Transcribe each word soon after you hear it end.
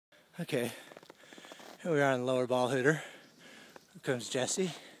Okay, here we are on the lower ball Hooter. Here comes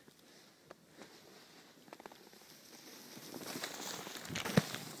Jesse.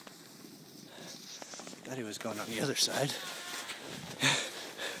 Thought he was going on the other side.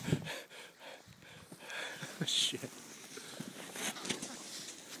 Oh, shit.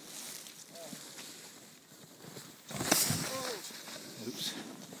 Oops.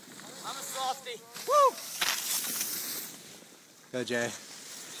 I'm a softie. Woo! Go, Jay.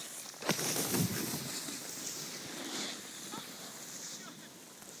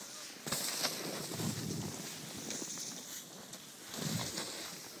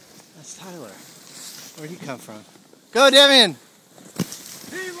 That's Tyler. Where'd he come from? Go, Demian!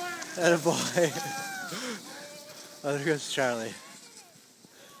 Atta boy. Oh, there goes Charlie.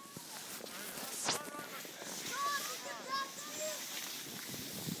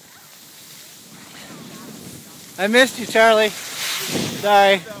 I missed you, Charlie.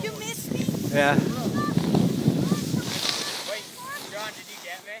 Sorry. You missed me? Yeah. Wait, John, did you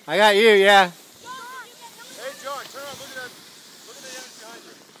get me? I got you, yeah. Hey, John, turn around. Look at that. Look at the image behind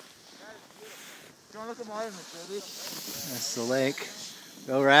you. That is beautiful. John, look at my image, baby. That's the lake.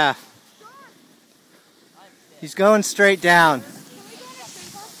 Go, Raph. He's going straight down.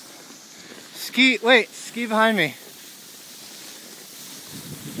 Ski, wait, ski behind me.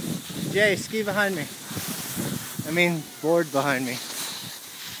 Jay, ski behind me. I mean, board behind me.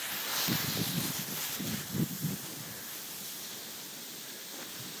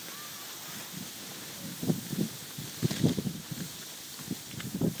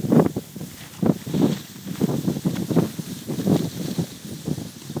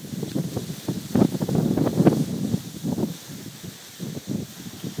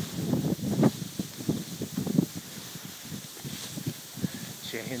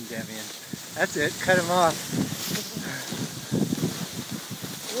 Jay and Demian. That's it, cut him off.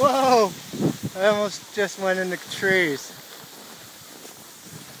 Whoa! I almost just went in the trees.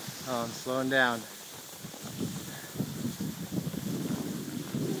 Oh, I'm slowing down.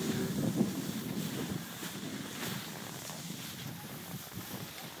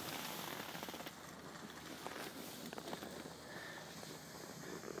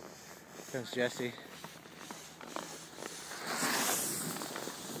 Here comes Jesse.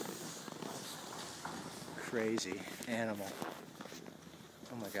 Crazy animal.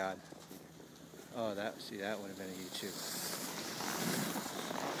 Oh my God. Oh, that would have been a YouTube.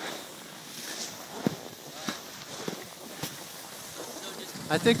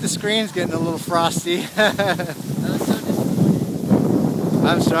 I think the screen's getting a little frosty. That was so disappointing.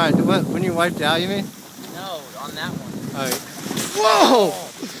 I'm sorry. When you wiped out, you mean? No, on that one. Oh. Whoa!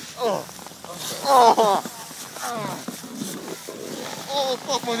 Oh, oh, oh,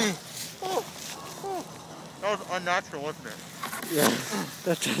 fuck my knee. Oh, oh. That was unnatural, wasn't it? Yeah,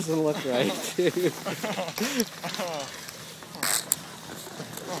 that doesn't look right, dude. Is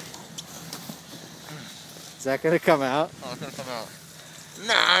that gonna come out? Oh, it's gonna come out.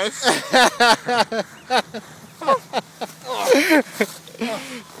 Nice!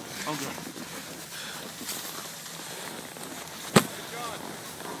 I'm good.